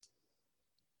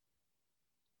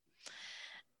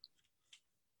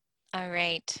All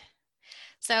right.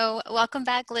 So, welcome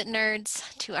back, Lit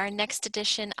Nerds, to our next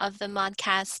edition of the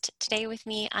Modcast. Today with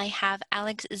me, I have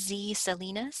Alex Z.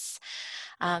 Salinas.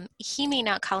 He may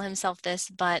not call himself this,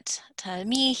 but to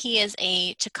me, he is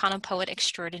a Chicano poet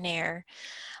extraordinaire,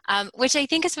 which I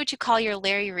think is what you call your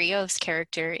Larry Rios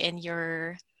character in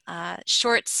your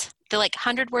shorts, the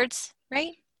 100 words,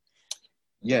 right?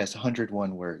 Yes,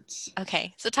 101 words.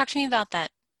 Okay, so talk to me about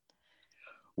that.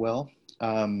 Well,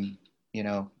 um, you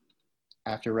know,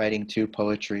 after writing two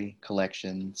poetry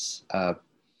collections,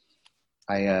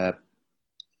 I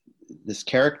this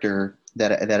character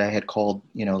that I had called,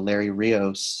 Larry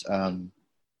Rios,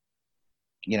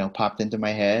 popped into my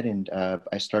head, and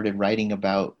I started writing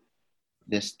about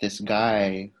this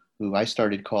guy who I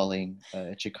started calling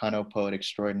a Chicano poet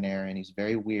extraordinaire, and he's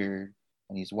very weird,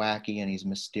 and he's wacky, and he's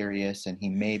mysterious, and he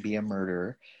may be a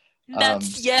murderer.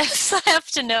 Yes, I have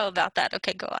to know about that.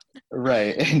 Okay, go on.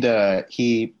 Right. And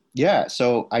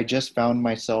so I just found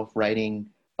myself writing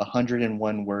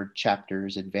 101 word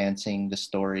chapters advancing the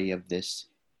story of this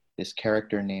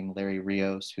character named Larry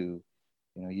Rios, who,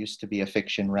 used to be a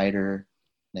fiction writer.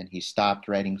 Then he stopped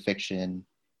writing fiction,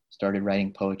 started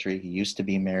writing poetry. He used to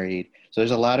be married. So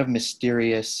there's a lot of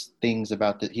mysterious things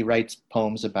about that. He writes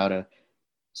poems about a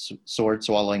sword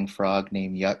swallowing frog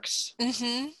named Yux.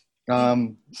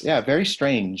 Yeah, very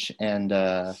strange. And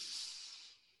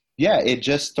yeah, it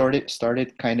just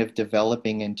started kind of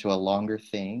developing into a longer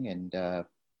thing. And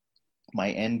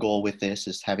my end goal with this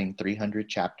is having 300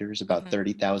 chapters, about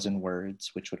 30,000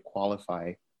 words, which would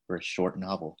qualify for a short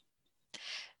novel.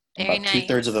 Very About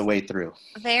two-thirds of the nice. way through.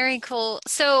 Very cool.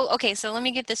 So, okay, so let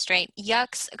me get this straight.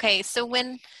 Yucks. Okay, so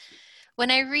when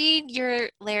I read your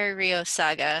Larry Rios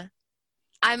saga,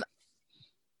 I'm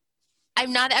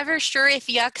I'm not ever sure if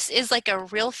Yucks is like a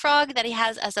real frog that he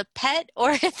has as a pet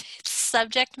or if it's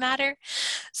subject matter.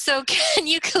 So can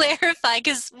you clarify?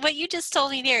 Because what you just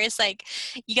told me there is like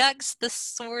Yucks, the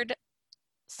sword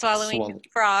swallowing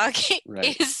frog,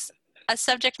 Right. is a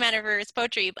subject matter for his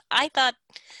poetry. But I thought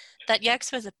that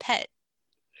Yucks was a pet.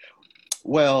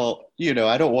 Well,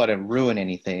 I don't want to ruin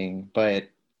anything, but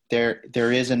there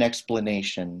is an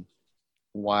explanation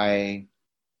why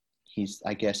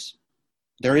I guess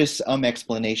there is some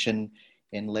explanation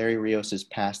in Larry Rios's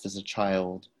past as a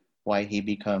child why he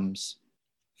becomes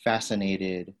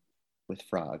fascinated with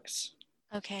frogs.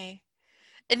 Okay.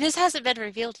 And this hasn't been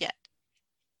revealed yet.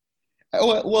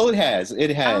 Well, it has.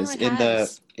 It Oh, has it in the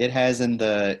has. it has in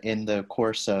the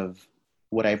course of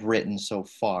what I've written so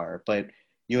far. But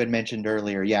you had mentioned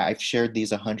earlier, yeah, I've shared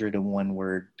these 101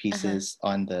 word Uh-huh. pieces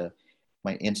on the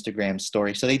my Instagram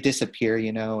story, so they disappear,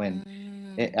 and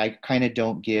I kind of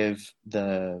don't give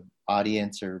the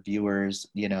audience or viewers,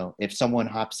 if someone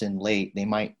hops in late, they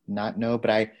might not know. But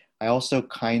I also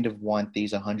kind of want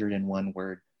these 101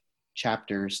 word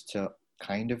chapters to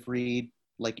kind of read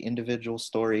like individual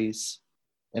stories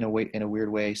in a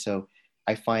weird way. So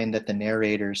I find that the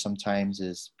narrator sometimes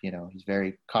is, he's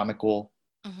very comical,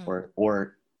 Mm-hmm.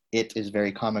 or it is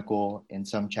very comical in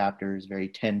some chapters, very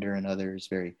tender in others,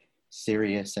 very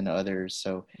serious in others.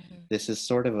 So Mm-hmm. this is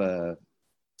sort of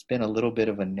it's been a little bit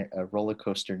of a roller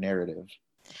coaster narrative.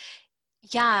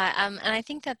 Yeah, and I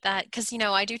think that because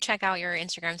I do check out your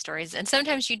Instagram stories, and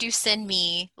sometimes you do send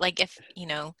me like if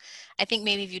I think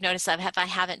maybe if you notice that if I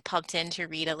haven't popped in to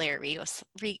read a Larry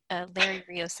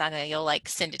Rios saga, you'll like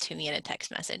send it to me in a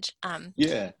text message.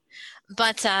 Yeah,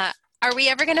 But are we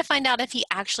ever going to find out if he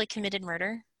actually committed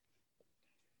murder?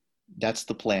 that's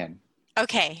the plan.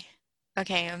 Okay,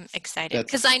 okay, I'm excited That's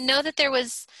because I know that I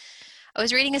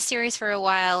was reading a series for a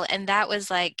while, and that was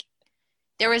like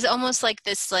there was almost like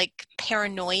this like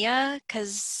paranoia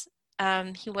because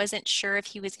he wasn't sure if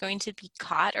he was going to be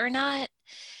caught or not.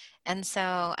 And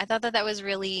so I thought that that was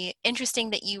really interesting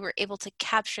that you were able to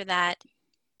capture that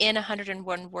in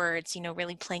 101 words,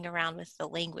 really playing around with the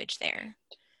language there.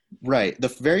 right. The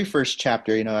very first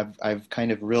chapter, I've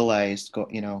kind of realized,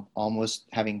 almost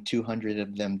having 200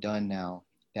 of them done now,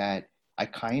 that I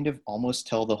kind of almost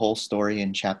tell the whole story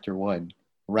in chapter one.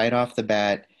 Right off the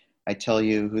bat, I tell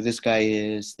you who this guy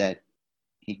is, that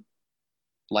he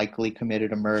likely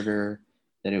committed a murder,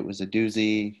 that it was a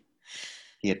doozy,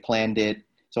 he had planned it.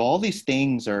 So all these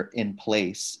things are in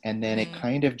place, and then it Mm-hmm.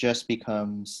 kind of just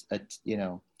becomes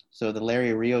so the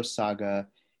Larry Rios saga,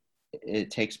 it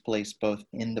takes place both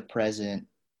in the present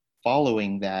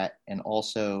following that, and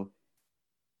also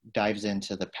dives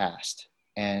into the past.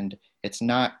 And it's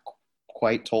not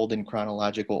quite told in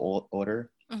chronological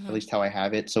order, at Mm-hmm. least how I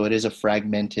have it. So it is a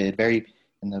fragmented, very,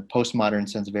 in the postmodern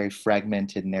sense, very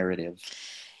fragmented narrative.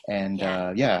 And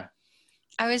Yeah. yeah,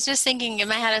 I was just thinking in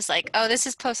my head, I was like, oh, this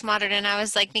is postmodern. And I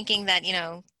was like thinking that,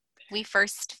 we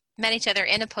first met each other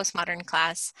in a postmodern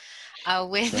class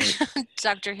with right.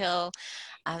 Dr. Hill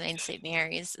in St.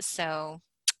 Mary's. So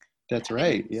That's that would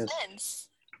right. make Yes. sense.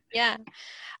 Yeah.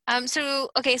 So,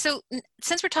 okay, so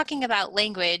since we're talking about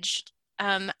language,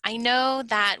 I know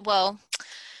that, well,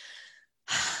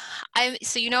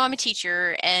 so I'm a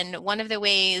teacher, and one of the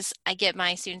ways I get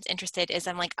my students interested is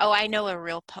I'm like, oh, I know a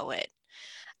real poet.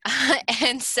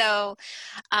 And so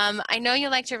I know you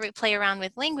like to play around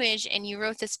with language, and you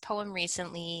wrote this poem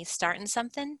recently, Startin'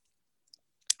 Something,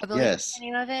 I believe is Yes. the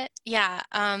name of it. Yeah,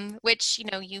 which,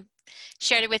 you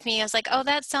shared it with me. I was like, oh,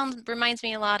 that sounds reminds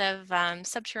me a lot of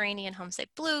Subterranean Homesick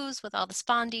Blues with all the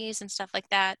spondies and stuff like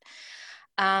that.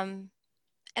 Um,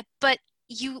 but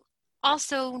you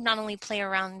also not only play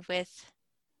around with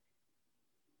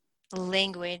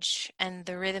language and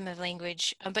the rhythm of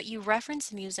language, but you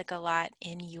reference music a lot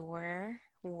in your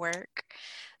work.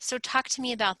 So talk to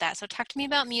me about that. So talk to me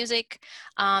about music.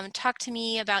 Talk to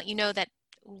me about, that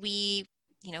we,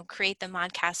 create the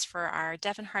modcast for our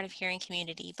deaf and hard of hearing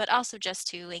community, but also just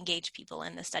to engage people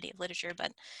in the study of literature.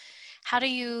 But how do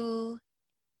you,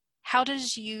 how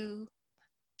does you,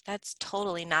 that's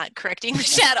totally not correct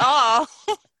English at all.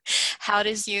 How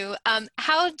does your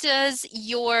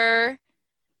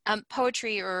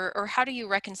poetry or how do you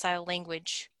reconcile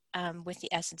language with the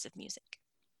essence of music?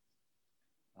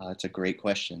 That's a great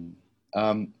question.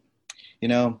 Um, you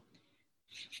know,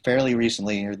 fairly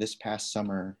recently, or this past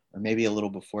summer, or maybe a little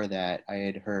before that, I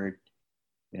had heard,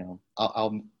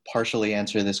 I'll partially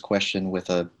answer this question with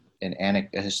a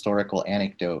historical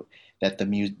anecdote that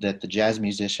the jazz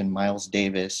musician Miles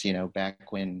Davis,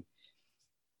 back when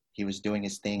he was doing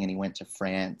his thing and he went to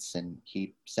France and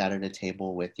he sat at a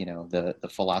table with, the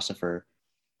philosopher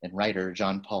and writer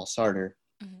Jean-Paul Sartre.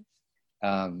 Mhm.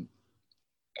 Um,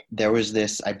 there was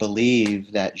this, I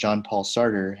believe that Jean-Paul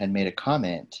Sartre had made a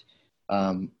comment,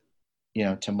 um,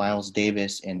 to Miles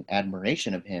Davis in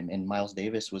admiration of him. And Miles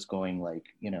Davis was going like,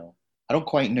 I don't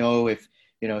quite know if,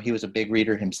 he was a big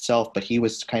reader himself, but he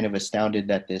was kind of astounded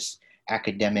that this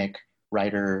academic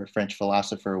writer, French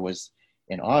philosopher was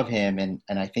in awe of him. And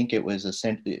I think it was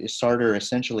Sartre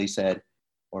essentially said,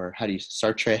 or how do you,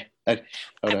 Sartre? I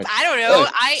don't know.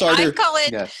 I Sartre, call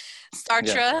it yeah, yeah,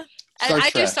 Sartre. I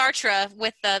do Sartre. Sartre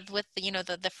with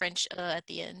the the French at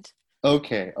the end,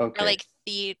 Okay, or okay. like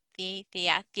the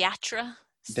theatra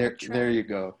There Sartre. you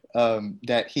go.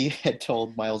 That he had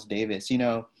told Miles Davis,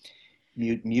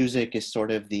 music is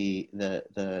sort of the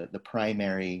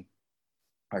primary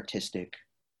artistic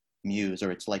muse,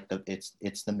 or it's like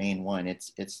it's the main one.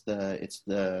 It's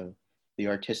the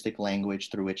artistic language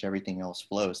through which everything else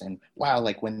flows. And wow,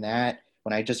 like when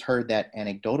I just heard that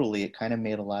anecdotally, it kind of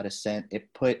made a lot of sense.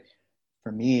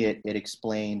 For me, it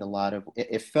explained a lot of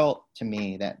it felt to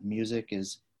me that music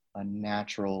is a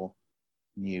natural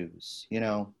muse.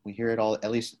 We hear it all, at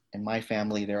least in my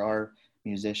family, there are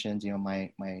musicians.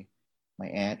 My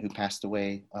aunt who passed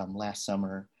away last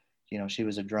summer, she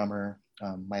was a drummer.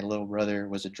 My little brother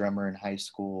was a drummer in high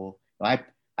school.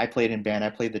 I played in band. I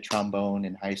played the trombone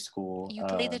in high school. You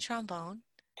play the trombone.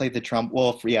 Played the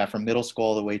well, yeah, from middle school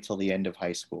all the way till the end of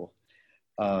high school.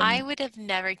 I Um, would have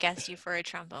never guessed you for a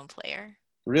trombone player.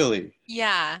 really,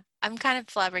 Yeah, I'm kind of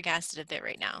flabbergasted a bit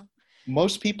right now.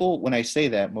 most people, when I say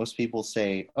that, most people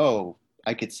say, "Oh,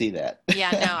 I could see that."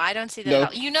 Yeah, no, I don't see that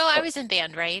at No, all. I oh, was in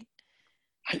band, right?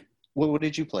 what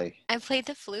did you play? I played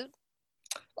the flute.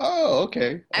 Oh,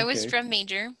 okay, I was okay. drum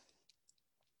major.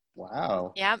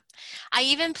 Wow. Yep. I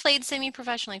even played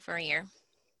semi-professionally for a year.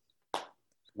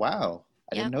 Wow.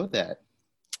 I didn't Yep. know that.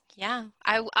 Yeah.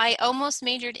 I almost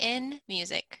majored in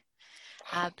music,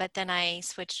 but then I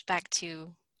switched back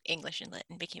to English and Lit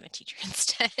and became a teacher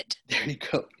instead. There you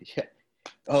go. Yeah.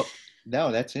 Oh,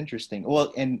 no, that's interesting.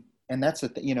 Well, and that's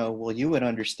well, you would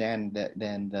understand that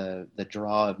then the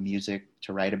draw of music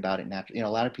to write about it naturally. A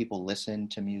lot of people listen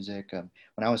to music.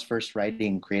 When I was first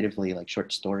writing creatively, like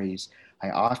short stories, I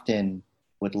often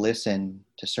would listen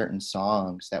to certain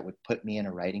songs that would put me in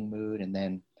a writing mood, and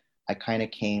then I kind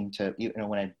of came to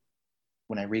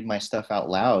when I read my stuff out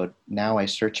loud, now I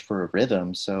search for a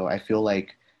rhythm. So I feel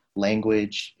like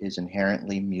language is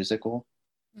inherently musical.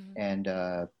 Mhm. And,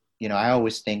 I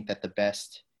always think that the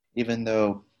best, even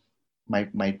though I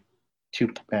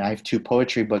have two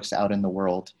poetry books out in the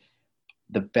world,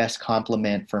 the best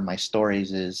compliment for my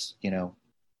stories is,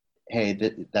 hey,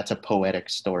 that's a poetic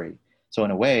story. So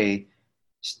in a way,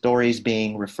 stories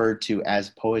being referred to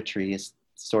as poetry is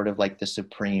sort of like the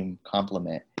supreme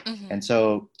compliment. Mhm. And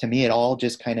so to me, it all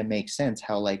just kind of makes sense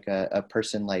how like a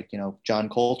person like, John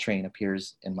Coltrane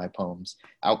appears in my poems.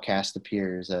 Outcast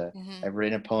appears. Mhm. I've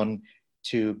written a poem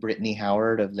to Brittany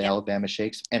Howard of the Yep. Alabama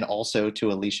Shakes, and also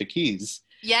to Alicia Keys.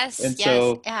 Yes, And yes,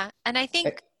 so, yeah. And I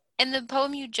think in the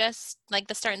poem you just like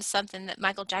the start and something that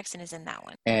Michael Jackson is in that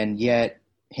one. and yet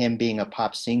him being a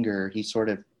pop singer, he sort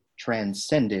of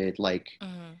transcended, like,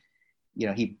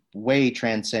 Mm-hmm. he way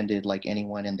transcended like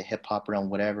anyone in the hip hop realm,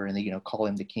 whatever, and they, call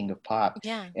him the king of pop.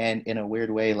 Yeah. And in a weird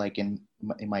way, like in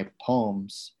my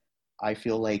poems, I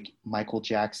feel like Michael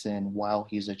Jackson, while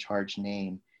he's a charged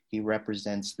name, he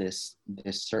represents this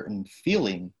certain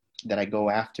feeling that I go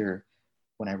after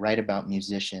when I write about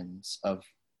musicians, of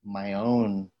my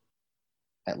own,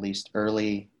 at least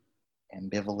early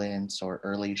ambivalence or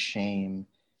early shame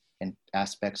and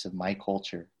aspects of my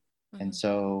culture. Mm-hmm. And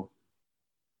so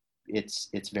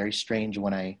it's very strange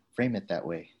when I frame it that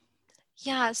way,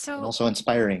 Yeah, and so also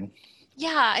inspiring.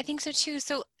 yeah, I think so too.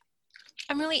 So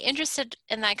I'm really interested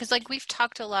in that because like we've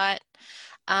talked a lot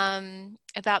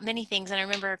about many things, and I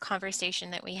remember a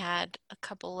conversation that we had a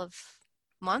couple of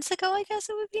months ago, I guess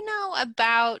it would be now,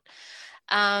 about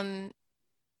um,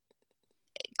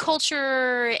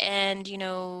 culture and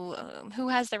who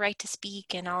has the right to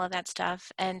speak and all of that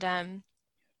stuff. And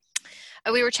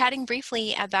we were chatting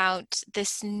briefly about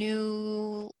this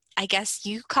new, I guess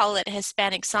you call it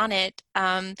Hispanic sonnet.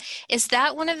 Is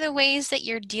that one of the ways that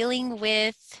you're dealing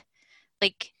with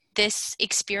like this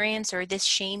experience or this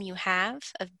shame you have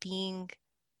of being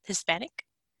Hispanic?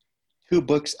 2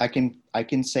 books, I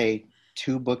can say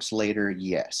 2 books later,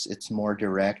 yes, it's more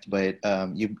direct, but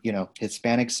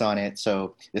Hispanic sonnet.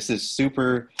 So this is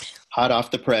super hot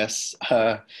off the press.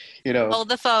 Hold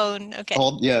the phone. Okay.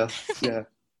 Hold, yeah, yeah,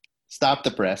 stop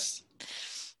the press.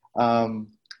 Um,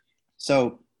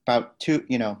 so about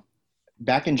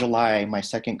back in July, my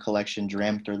second collection,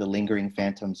 Dreamt, or the Lingering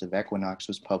Phantoms of Equinox,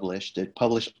 was published. It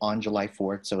published on July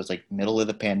 4th, so it was like middle of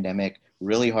the pandemic,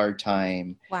 really hard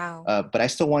time. Wow. But I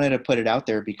still wanted to put it out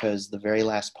there because the very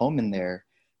last poem in there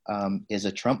is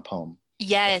a Trump poem. It's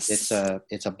Yes. a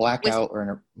With blackout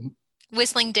or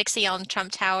Whistling Dixie on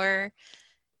Trump Tower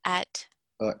at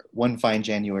one fine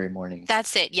January morning.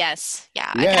 that's it. Yes.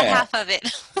 Yeah, I've had Yeah. half of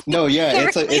it. No, yeah, A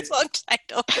really it's long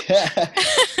title.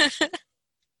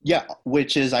 yeah,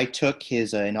 which is I took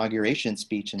his inauguration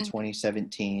speech in Mhm.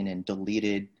 2017 and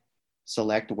deleted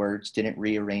select words, didn't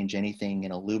rearrange anything,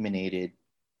 and illuminated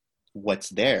what's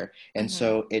there. And Mhm.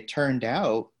 so it turned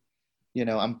out,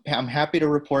 I'm happy to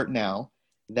report now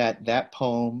that that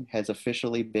poem has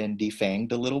officially been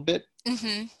defanged a little bit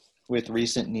Mhm. with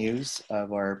recent news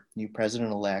of our new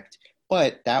president-elect.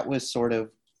 But that was sort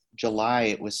of July.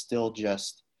 It was still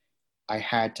just, I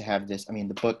had to have this. I mean,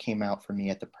 the book came out for me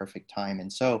at the perfect time.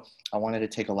 And so I wanted to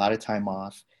take a lot of time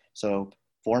off. So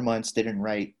 4 months, didn't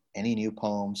write any new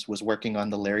poems, was working on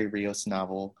the Larry Rios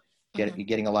novel, Mhm.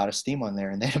 getting a lot of steam on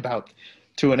there. And then about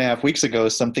 2.5 weeks ago,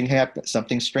 something happened,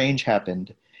 something strange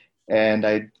happened. And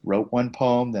I wrote one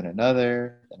poem, then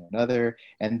another, then another.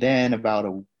 And then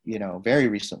about very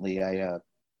recently, I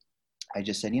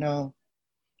just said,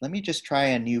 let me just try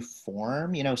a new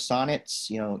form. Sonnets,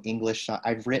 English.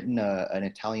 I've written an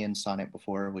Italian sonnet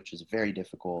before, which is very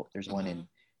difficult. There's one in Mhm.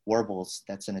 Warbles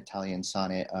that's an Italian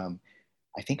sonnet.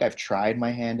 I think I've tried my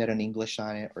hand at an English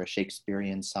sonnet or a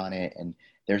Shakespearean sonnet, and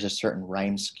there's a certain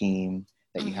rhyme scheme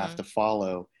that you have Mhm. to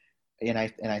follow. And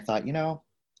I thought,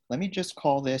 let me just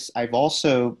call this. I've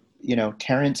also,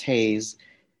 Terrence Hayes,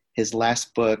 his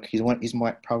last book.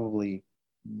 Probably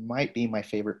might be my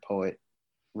favorite poet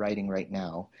writing right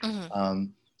now.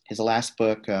 Mhm. His last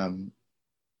book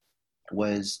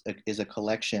is a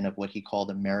collection of what he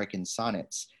called American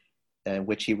sonnets,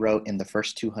 which he wrote in the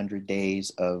first 200 days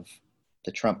of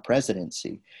the Trump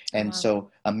presidency. Oh, And wow.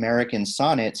 so American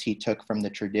sonnets he took from the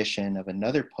tradition of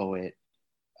another poet.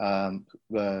 I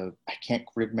can't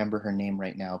remember her name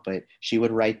right now, but she would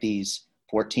write these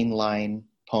 14-line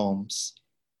poems,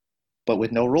 but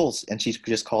with no rules, and she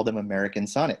just called them American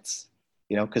sonnets.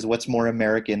 Because what's more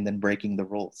American than breaking the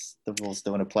rules? The rules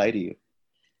don't apply to you.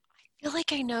 I feel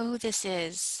like I know who this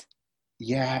is.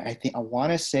 Yeah, I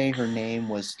want to say her name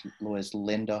was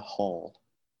Linda Hull.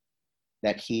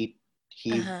 That he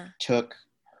Uh-huh. took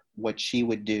what she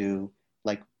would do,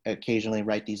 like occasionally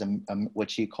write these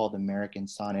what she called American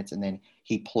sonnets, and then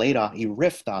he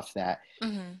riffed off that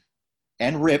Mhm.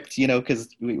 and ripped, because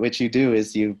what you do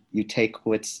is you take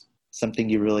what's something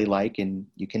you really like and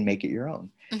you can make it your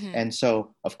own. Mhm. And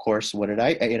so, of course, what did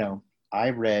I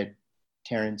read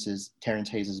Terrence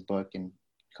Hayes's book and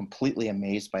completely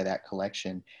amazed by that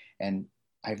collection. And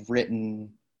I've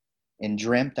written in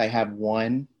Dreamt, I have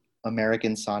one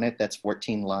American sonnet that's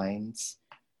 14 lines.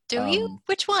 Do you? Um,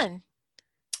 Which one?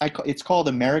 it's called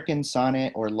American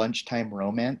Sonnet or Lunchtime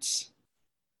Romance.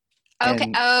 Okay.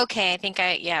 And Okay. I think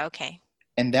yeah, okay.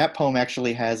 and that poem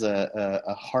actually has a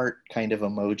heart kind of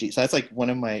emoji. So that's like the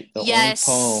only poem Yes.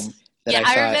 that Yeah, I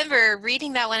I thought, remember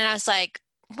reading that one and I was like,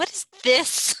 what is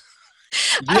this?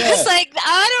 I was yeah, like,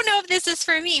 I don't know if this is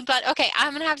for me, but okay,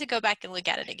 I'm gonna have to go back and look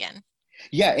at it again.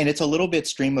 yeah, and it's a little bit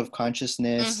stream of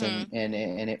consciousness, Mm-hmm.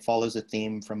 and it follows a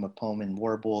theme from a poem in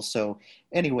Warble. So,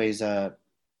 anyways, I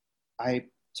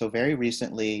so very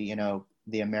recently,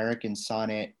 the American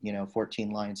sonnet, 14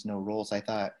 lines, no rules. I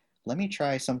thought, let me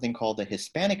try something called the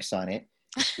Hispanic sonnet,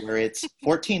 where it's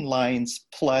 14 lines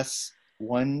plus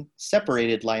one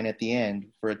separated line at the end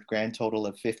for a grand total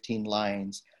of 15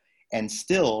 lines. And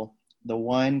still, the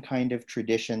one kind of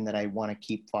tradition that I want to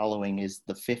keep following is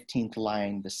the 15th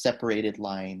line, the separated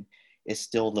line is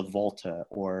still the volta,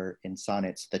 or in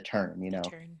sonnets, the turn, The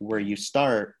turn. where you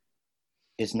start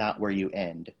is not where you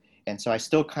end. And so I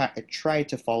still try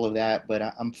to follow that, but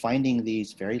I'm finding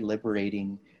these very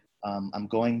liberating. I'm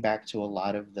going back to a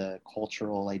lot of the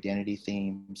cultural identity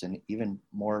themes and even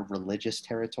more religious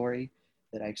territory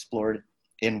that I explored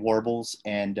in Warbles.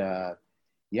 And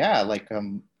yeah, like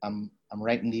I'm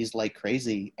writing these like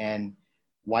crazy. And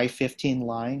why 15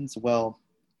 lines? Well,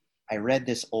 I read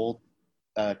this old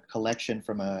collection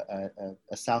from a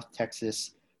South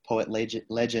Texas poet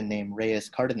legend named Reyes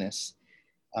Cardenas,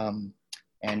 um,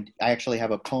 and I actually have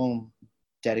a poem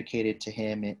dedicated to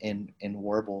him in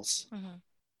Warbles.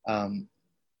 Mm-hmm. Um,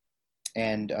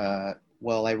 and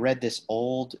well, I read this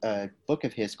old book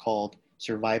of his called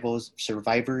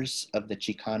Survivors of the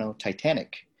Chicano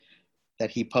Titanic that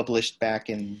he published back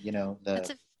in, That's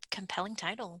the a compelling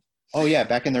title. oh yeah,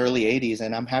 back in the early 80s.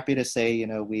 And I'm happy to say,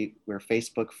 we're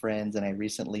Facebook friends, and I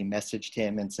recently messaged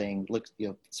him and saying, look,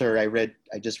 sir,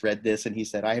 I just read this. And he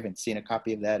said, I haven't seen a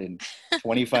copy of that in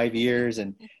 25 years.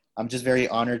 And I'm just very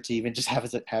honored to even just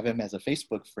have him as a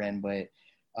Facebook friend. But,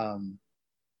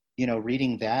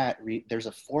 reading that, there's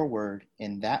a foreword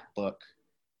in that book.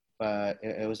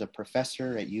 It was a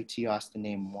professor at UT Austin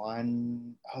named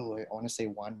I want to say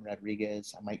Juan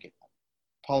Rodriguez. I might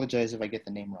apologize if I get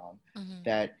the name wrong, Mm-hmm.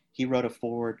 that he wrote a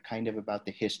foreword kind of about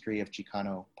the history of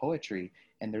Chicano poetry.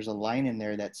 And there's a line in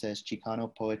there that says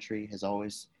Chicano poetry has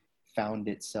always found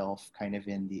itself kind of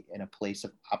in a place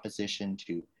of opposition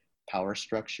to power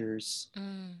structures,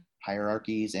 Mm.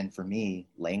 hierarchies, and for me,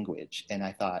 language. And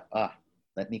I thought,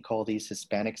 let me call these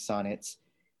Hispanic sonnets,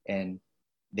 and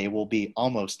they will be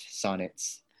almost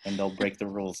sonnets, and they'll break the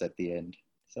rules at the end.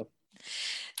 So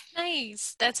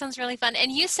Nice. That sounds really fun.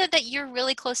 And you said that you're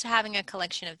really close to having a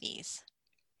collection of these.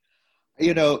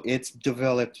 it's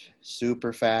developed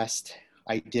super fast.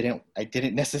 I didn't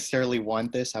necessarily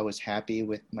want this. I was happy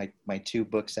with my two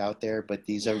books out there, but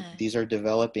these are Yeah. these are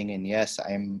developing. And yes,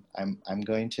 I'm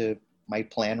going to, my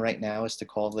plan right now is to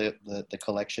call the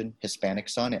collection Hispanic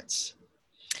Sonnets.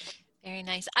 Very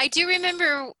nice. I do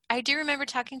remember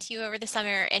talking to you over the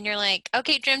summer and you're like,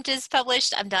 okay, Dreamt is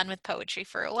published. I'm done with poetry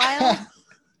for a while.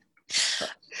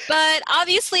 But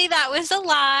obviously that was a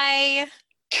lie.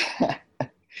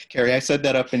 Carrie, I said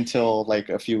that up until like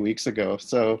a few weeks ago.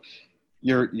 So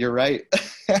you're right.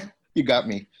 You got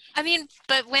me. I mean,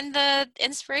 but when the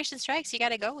inspiration strikes, you got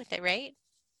to go with it, right?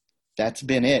 That's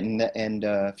been it, and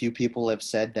a few people have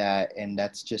said that, and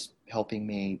that's just helping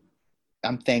me.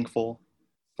 I'm thankful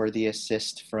for the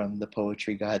assist from the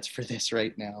poetry gods for this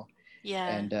right now, Yeah.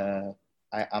 and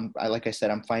I like I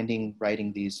said, I'm finding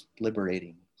writing these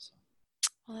liberating. So.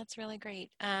 Well, that's really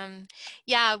great.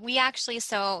 Yeah, we actually,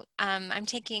 I'm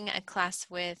taking a class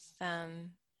with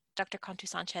Dr. Cantu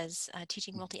Sanchez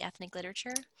teaching multi-ethnic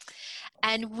literature.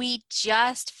 And we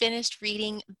just finished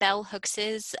reading Bell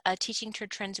Hooks's Teaching to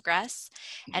Transgress.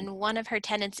 And one of her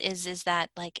tenets is that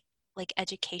like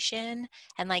education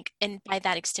and by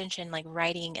that extension, like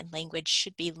writing and language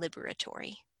should be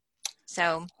liberatory.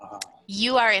 So Oh,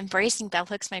 you are embracing Bell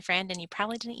Hooks, my friend, and you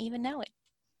probably didn't even know it.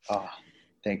 oh,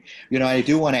 thank I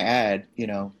do want to add,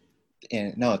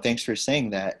 and no, thanks for saying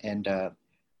that. And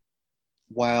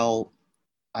while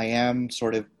I am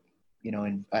sort of,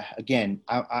 and again,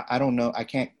 I don't know, I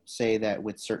can't say that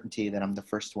with certainty that I'm the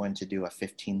first one to do a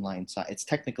 15 line sonnet. It's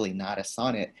technically not a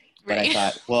sonnet, but I Right.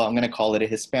 thought, well, I'm going to call it a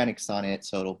Hispanic sonnet,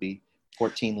 so it'll be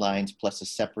 14 lines plus a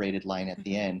separated line at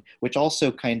the end, which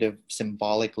also kind of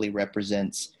symbolically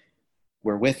represents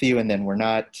we're with you and then we're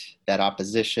not, that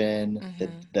opposition,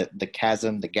 Mm-hmm. the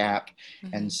chasm, the gap.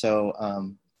 Mm-hmm. And so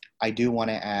I do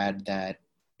want to add that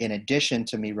in addition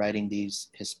to me writing these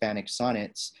Hispanic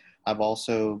sonnets, I've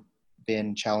also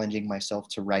been challenging myself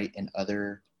to write in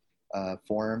other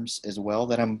forms as well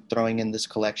that I'm throwing in this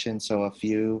collection. So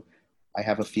I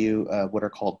have a few what are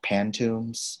called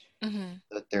pantoums.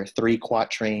 Mm-hmm. They're 3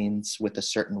 quatrains with a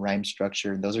certain rhyme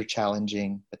structure, and those are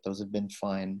challenging, but those have been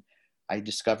fun. I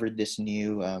discovered this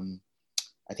new,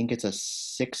 I think it's a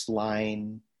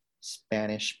 6-line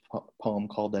Spanish poem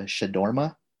called a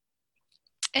Shadorma,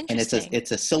 and Interesting.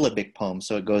 it's a syllabic poem.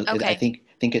 So it goes. I Okay.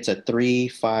 think it's a 3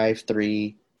 5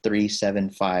 3 3 7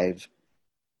 5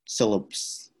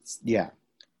 syllables. Yeah.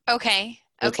 Okay.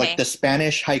 So it's like Okay. the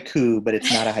Spanish haiku, but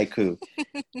it's not a haiku.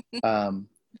 Um,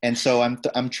 and so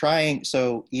I'm trying.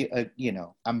 So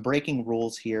I'm breaking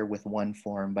rules here with one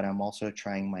form, but I'm also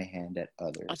trying my hand at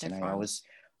others. Other And forms.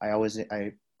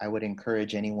 I would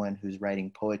encourage anyone who's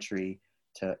writing poetry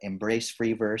to embrace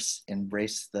free verse,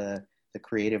 embrace the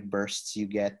creative bursts you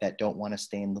get that don't want to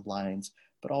stay in the lines,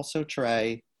 but also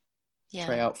Yeah.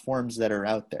 try out forms that are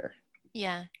out there.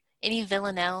 Yeah. Any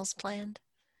villanelles planned?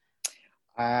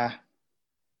 Ah,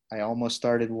 I almost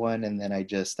started one, and then I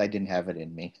didn't have it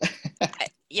in me.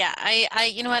 Yeah,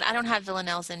 you know what? I don't have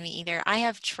villanelles in me either. I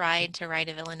have tried to write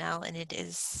a villanelle and it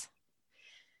is,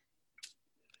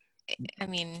 I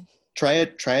mean, Try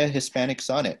a Hispanic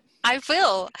sonnet. I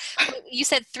will. You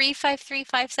said 3 5 3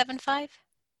 5 7 5?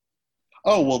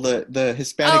 Oh well, the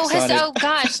Hispanic sonnet, Oh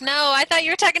gosh, no, I thought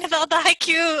you were talking about the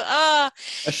haiku.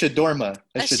 a Shadorma.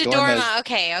 A A Shadorma is Shadorma.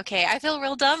 Okay, okay. I feel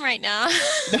real dumb right now.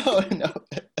 no.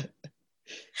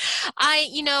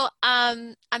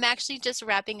 I'm actually just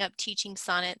wrapping up teaching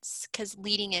sonnets because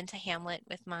leading into Hamlet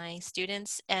with my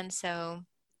students, and so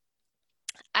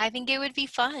I think it would be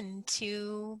fun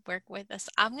to work with us.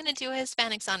 I'm gonna do a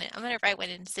Hispanic sonnet. I'm gonna write one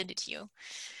and send it to you.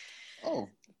 Oh,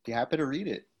 be happy to read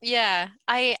it. Yeah,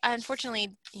 I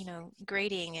unfortunately,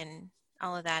 grading and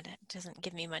all of that doesn't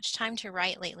give me much time to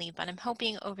write lately, but I'm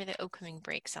hoping over the upcoming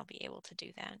breaks I'll be able to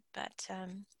do that. But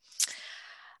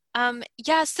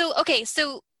yeah, so okay,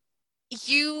 so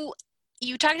you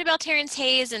you talked about Terrence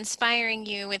Hayes inspiring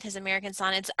you with his American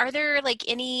Sonnets. Are there like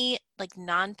any like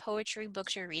non-poetry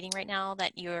books you're reading right now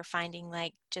that you're finding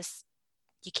like just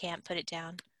you can't put it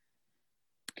down?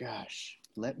 Gosh,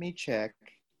 let me check.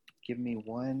 Give me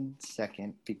 1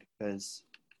 second because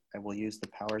I will use the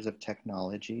powers of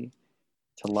technology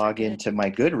to For log good. into my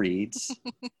Goodreads.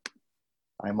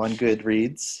 I'm on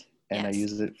Goodreads and I Yes,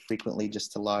 use it frequently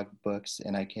just to log books,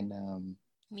 and I can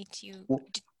me too. well,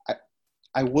 I,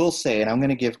 I will say, and I'm going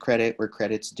to give credit where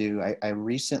credit's due. I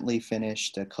recently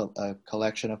finished a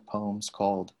collection of poems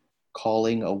called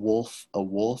 "Calling a Wolf"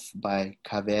 by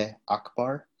Kaveh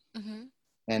Akbar, Mm-hmm.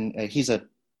 and he's a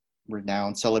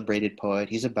renowned, celebrated poet.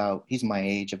 He's my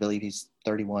age. I believe he's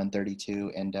 31,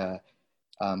 32, and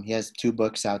he has 2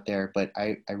 books out there. But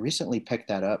I recently picked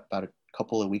that up about a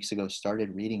couple of weeks ago,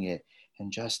 started reading it,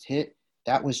 and just hit.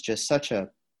 That was just such a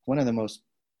one of the most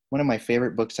one of my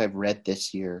favorite books I've read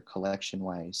this year, collection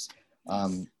wise. Nice.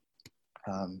 Um,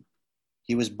 um,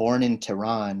 he was born in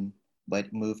Tehran,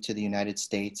 but moved to the United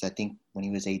States, I think, when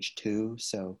he was age 2.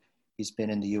 So he's been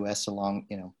in the U.S. along,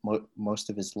 most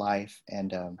of his life.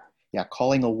 And yeah,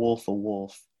 calling a wolf.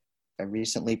 I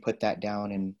recently put that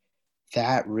down, and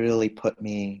that really put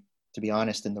me, to be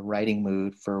honest, in the writing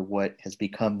mood for what has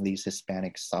become these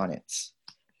Hispanic sonnets.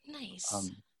 Nice.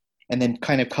 Um, and then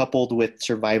kind of coupled with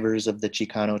Survivors of the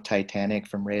Chicano Titanic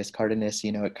from Reyes Cardenas,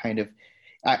 it kind of,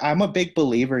 I'm a big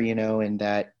believer, in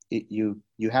that you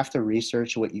have to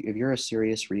research if you're a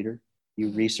serious reader, you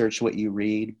Mm-hmm. research what you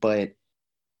read, but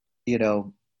you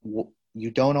know, you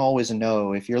don't always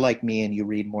know if you're like me and you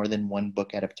read more than one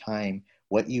book at a time,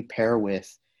 what you pair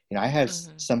with. I have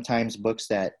Mm-hmm. sometimes books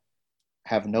that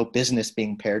have no business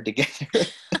being paired together,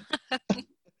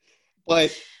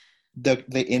 but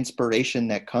the inspiration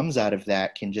that comes out of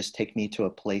that can just take me to a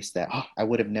place that I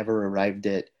would have never arrived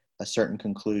at a certain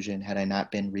conclusion had I not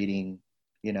been reading,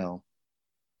 you know,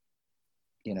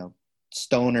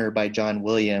 Stoner by John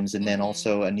Williams, and then Mm-hmm.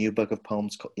 also a new book of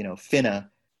poems, Finna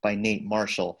by Nate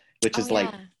Marshall, which Oh is like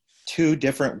yeah. two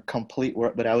different complete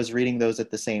work, but I was reading those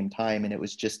at the same time, and it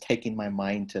was just taking my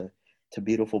mind to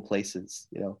beautiful places.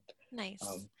 Nice.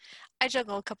 Um, I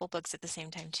juggle a couple books at the same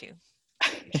time too,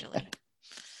 usually.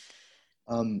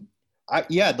 um,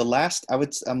 yeah,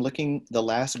 I'm looking. The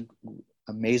last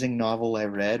amazing novel I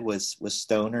read was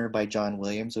Stoner by John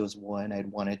Williams. It was one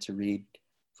I'd wanted to read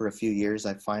for a few years.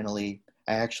 I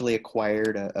actually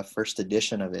acquired a first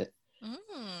edition of it,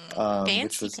 which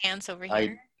Fancy was pants over I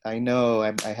here. I know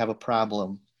I have a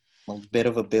problem, a bit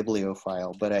of a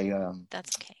bibliophile, but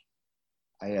That's okay.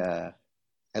 I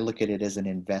I look at it as an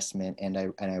investment, and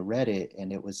I read it,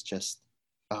 and it was just,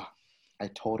 oh, I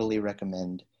totally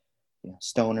recommend,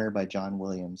 Stoner by John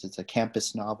Williams. It's a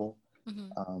campus novel,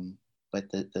 Mm-hmm. um,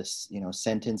 but this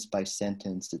sentence by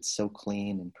sentence, it's so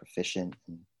clean and proficient,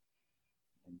 and,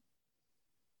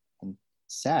 and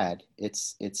sad.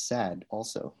 It's sad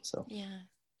also. So Yeah.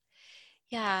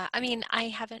 Yeah, I mean, I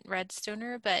haven't read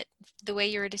Stoner, but the way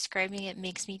you were describing it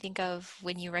makes me think of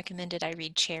when you recommended I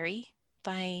read Cherry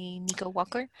by Nico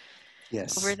Walker over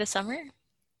Yes. the summer.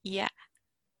 Yeah.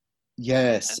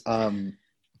 Yes.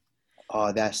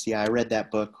 Oh, that's, yeah, I read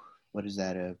that book. What is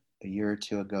that? A year or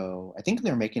two ago. I think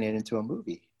they're making it into a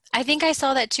movie. I think I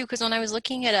saw that too, because when I was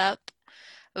looking it up,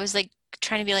 I was like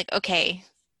trying to be like, okay,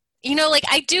 like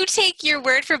I do take your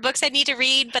word for books I need to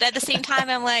read, but at the same time,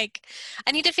 I'm like,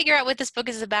 I need to figure out what this book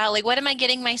is about. Like, what am I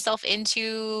getting myself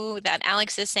into that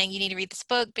Alex is saying you need to read this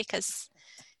book? Because,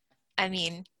 I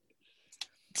mean,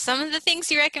 some of the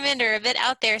things you recommend are a bit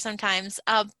out there sometimes,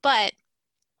 but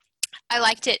I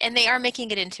liked it, and they are making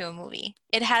it into a movie.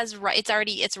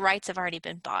 Its rights have already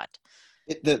been bought.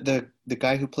 The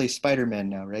guy who plays Spider-Man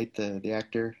now, right? The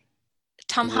actor.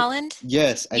 Tom Is it? Holland?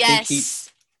 Yes, I think he. Yes.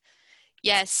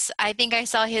 Yes, I think I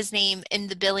saw his name in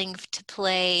the billing to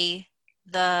play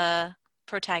the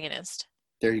protagonist.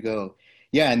 There you go.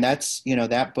 Yeah, and that's,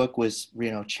 that book was,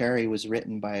 Cherry was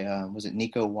written by, was it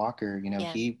Nico Walker?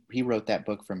 Yeah, He wrote that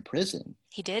book from prison.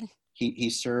 he did.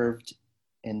 He served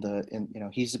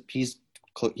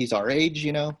he's our age,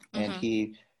 and Hmm.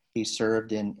 he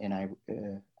served in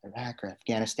Iraq or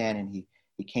Afghanistan, and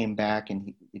he came back and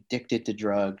he addicted to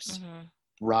drugs, Hmm.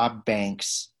 robbed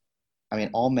banks. I mean,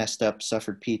 all messed up,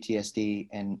 suffered PTSD,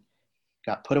 and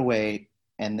got put away.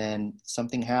 And then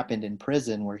something happened in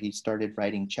prison where he started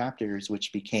writing chapters,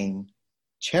 which became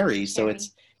Cherry. So Very.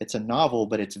 it's a novel,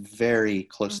 but it's very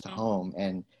close to Hmm. home.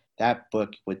 And that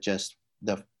book would just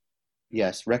the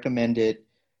yes, recommend it.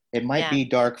 It might Yeah, be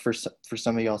dark for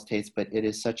some of y'all's taste, but it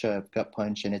is such a gut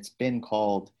punch, and it's been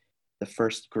called the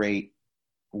first great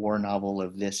war novel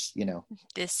of this.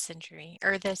 this century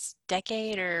or this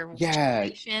decade or Yeah,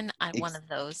 generation, one of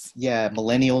those. yeah,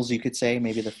 millennials, you could say,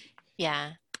 maybe Yeah.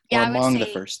 or Yeah, I would among the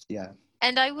say, first. Yeah.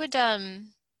 and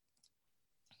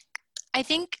I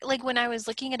think like when I was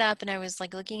looking it up and I was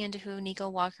like looking into who Nico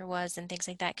Walker was and things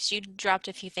like that, because you dropped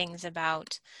a few things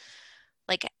about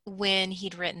like when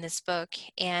he'd written this book,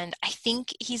 and I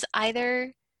think he's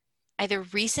either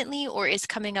recently or is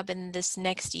coming up in this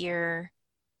next year,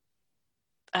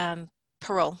 um,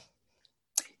 parole.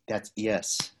 That's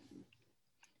yes, So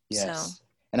yes,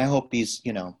 and I hope he's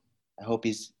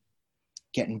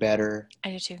getting better,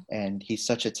 I do too. and he's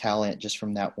such a talent just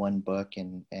from that one book,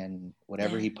 and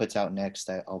whatever Yeah. he puts out next,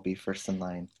 I'll be first in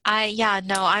line. Yeah,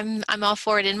 no, I'm all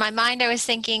for it. In my mind, I was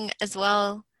thinking as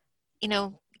well, you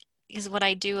know, is what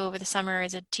I do over the summer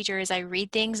as a teacher is I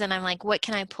read things and I'm like, what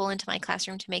can I pull into my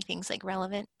classroom to make things like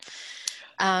relevant,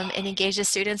 and engage the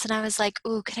students? And I was like,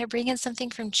 ooh, could I bring in something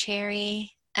from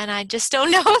Cherry? And I just don't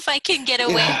know if I can get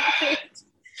away Yeah, with it.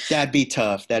 that'd be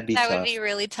tough. That'd be That would tough. be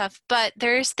really tough. But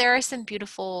there are some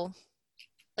beautiful,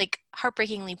 like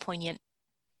heartbreakingly poignant,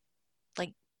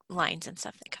 like lines and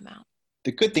stuff that come out.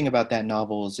 The good thing about that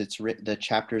novel is the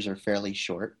chapters are fairly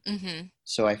short, Mm-hmm.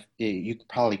 so you could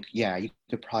probably, yeah, you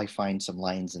could probably find some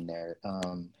lines in there.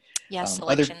 Yeah, Other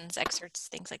selections, excerpts,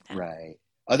 things like that. Right.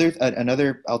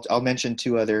 Another, I'll mention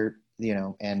two other,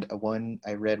 and one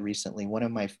I read recently. One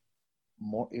of my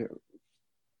more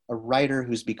A writer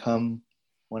who's become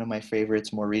one of my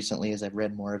favorites more recently as I've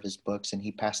read more of his books, and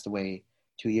he passed away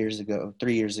 2 years ago,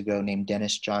 3 years ago, named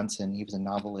Dennis Johnson. He was a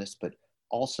novelist, but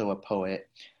also a poet.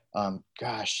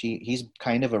 Gosh, he's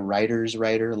kind of a writer's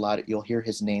writer. You'll hear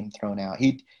his name thrown out.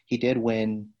 He did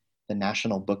win the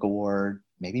National Book Award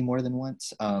maybe more than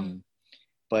once. Mm-hmm.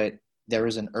 But there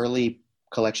was an early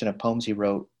collection of poems he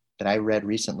wrote that I read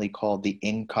recently called The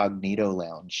Incognito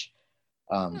Lounge.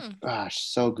 Hmm. Gosh,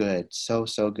 so good, so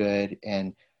good.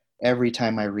 And every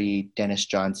time I read Dennis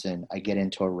Johnson, I get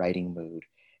into a writing mood.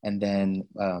 And then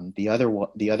the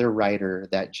other writer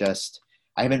that just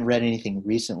I haven't read anything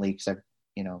recently because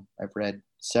I've read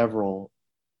several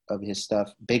of his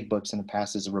stuff, big books in the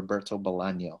past, is Roberto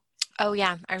Bolaño. Oh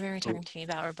yeah, I remember you talking to me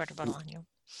about Roberto Bolaño.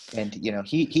 And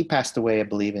he passed away, I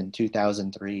believe, in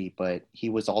 2003, but he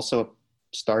was also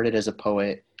started as a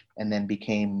poet and then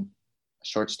became a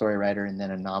short story writer and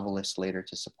then a novelist later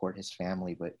to support his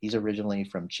family. But he's originally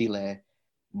from Chile,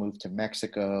 moved to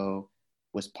Mexico,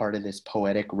 was part of this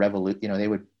poetic revolution. They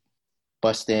would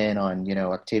bust in on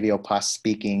Octavio Paz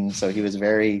speaking, so he was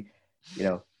very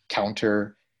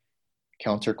counter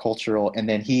countercultural. And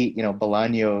then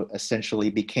Bolaño essentially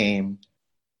became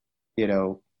you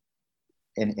know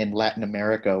in Latin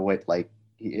America with like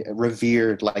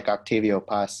revered like Octavio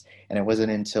Paz. And it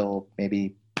wasn't until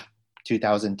maybe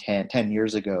 2010, 10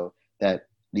 years ago, that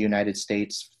the United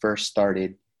States first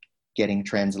started getting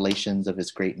translations of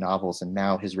his great novels. And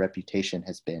now his reputation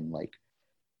has been like,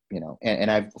 and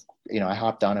I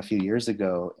hopped on a few years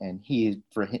ago, and he,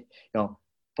 for him,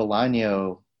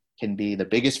 Bolaño can be the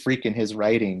biggest freak in his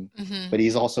writing, Mm-hmm. but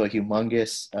he's also a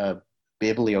humongous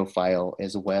bibliophile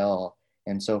as well.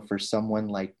 And so for someone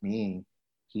like me,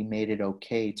 he made it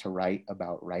okay to write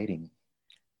about writing,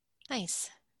 Nice.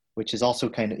 which is also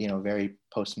kind of, very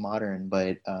postmodern,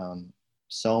 but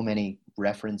so many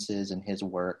references in his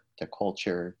work to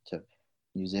culture, to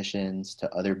musicians, to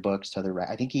other books, to other,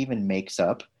 I think he even makes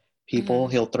up people.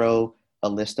 Mm-hmm. He'll throw a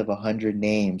list of 100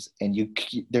 names and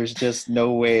there's just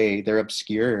no way, they're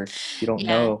obscure. You don't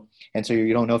Yeah. know. And so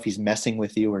you don't know if he's messing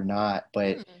with you or not,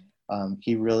 but Hmm.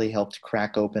 he really helped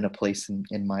crack open a place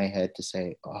in my head to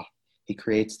say, oh, he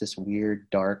creates this weird,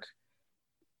 dark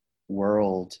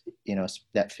world,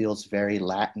 that feels very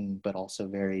Latin, but also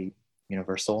very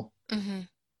universal. Mm-hmm.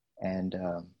 And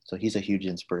so he's a huge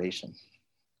inspiration.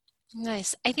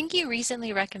 Nice. I think you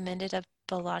recently recommended a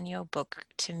Bolaño book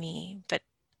to me, but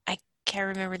I can't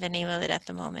remember the name of it at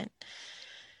the moment.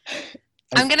 I,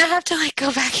 I'm gonna have to like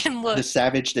go back and the look.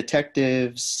 Savage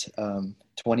Detectives,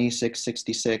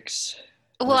 2666.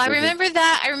 Well, I Those are remember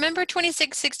that. I remember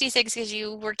 2666 because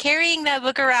you were carrying that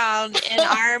book around in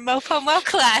our Mopomo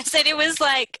class, and it was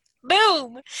like,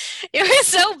 boom! It was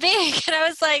so big, and I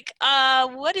was like,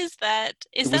 what is that?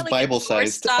 it Is was that like a Bible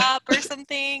sized. doorstop or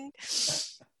something?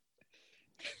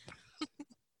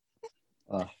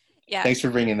 uh, Yeah, Thanks for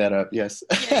bringing that up. Yes.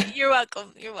 yeah, you're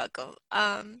welcome. You're welcome.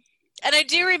 And I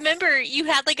do remember you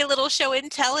had like a little show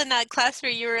and tell in that class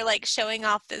where you were like showing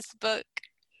off this book.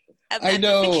 And I then,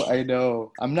 know, I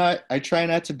know. I try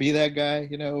not to be that guy,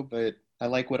 but I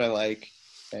like what I like.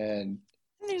 And,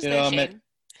 there's no I'm at, shame.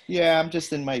 yeah, I'm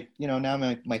just in my, now I'm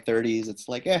in my 30s. It's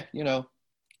like, yeah, I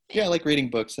Yeah. like reading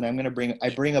books, and I Yeah.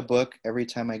 bring a book every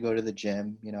time I go to the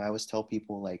gym. I always tell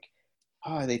people like,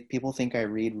 oh, people think I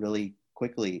read really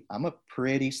quickly. I'm a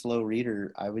pretty slow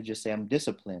reader. I would just say I'm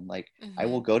disciplined. Like I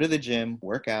will Mm-hmm. go to the gym,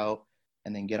 work out,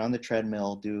 and then get on the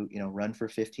treadmill, do, run for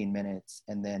 15 minutes,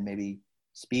 and then maybe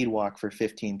speed walk for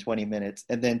 15, 20 minutes,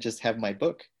 and then just have my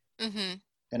book. Mm-hmm.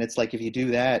 And it's like if you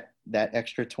do that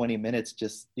extra 20 minutes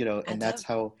just, and Adds that's up.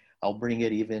 how I'll bring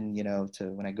it even,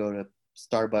 to when I go to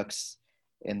Starbucks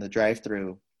in the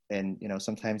drive-through, and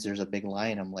sometimes there's a big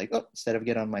line. I'm like, oh, instead of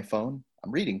get on my phone,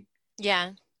 I'm reading.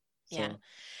 Yeah. Yeah. So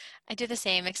I do the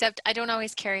same, except I don't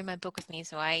always carry my book with me,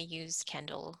 so I use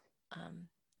um,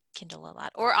 Kindle a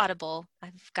lot or Audible.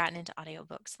 I've gotten into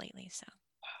audiobooks lately, so.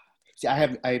 see,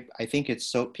 I think it's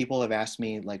so, people have asked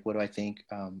me like, what do I think?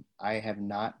 I have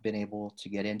not been able to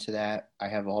get into that. I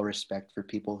have all respect for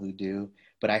people who do,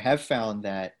 but I have found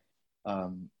that,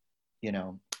 um,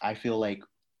 I feel like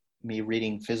me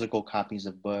reading physical copies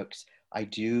of books, I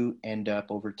do end up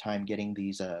over time getting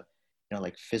these,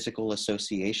 like physical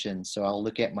associations. So I'll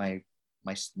look at my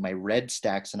read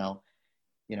stacks, and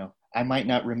I might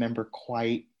not remember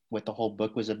quite what the whole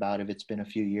book was about if it's been a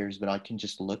few years, but I can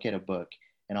just look at a book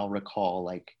and I'll recall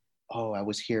like, oh, I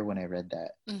was here when I read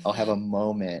that. I'll have a Mm-hmm.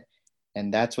 moment.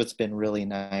 And that's what's been really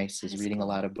nice, That is is reading a cool.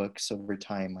 lot of books over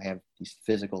time. I have these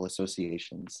physical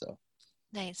associations. So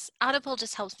Nice. Audible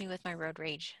just helps me with my road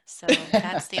rage, so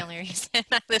that's the only reason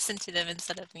I listen to them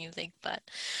instead of music. But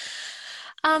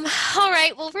all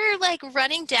right. Well, we're like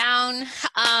running down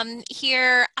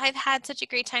here. I've had such a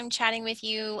great time chatting with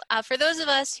you. For those of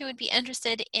us who would be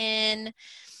interested in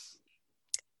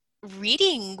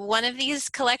reading one of these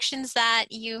collections that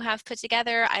you have put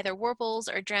together, either Warbles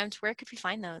or Dreamt, where could we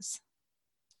find those?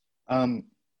 um,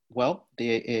 well,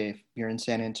 if you're in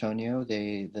San Antonio,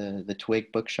 the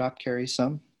Twig Bookshop carries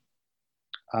some.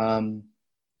 Um,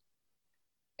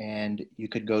 and you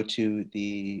could go to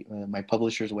the my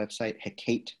publisher's website,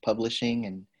 Hecate Publishing,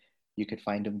 and you could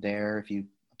find them there. If you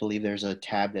believe there's a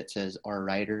tab that says Our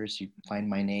Writers, you find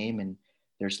my name, and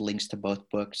there's links to both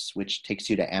books, which takes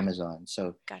you to Amazon. So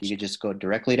you Gotcha. could just go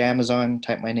directly to Amazon,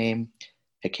 type my name,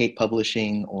 Hecate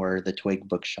Publishing, or the Twig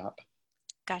Bookshop.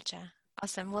 Gotcha.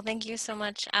 Awesome. Well, thank you so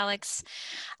much, Alex.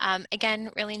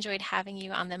 Again, really enjoyed having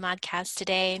you on the Modcast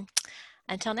today.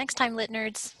 Until next time, Lit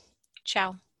Nerds.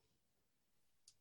 Ciao.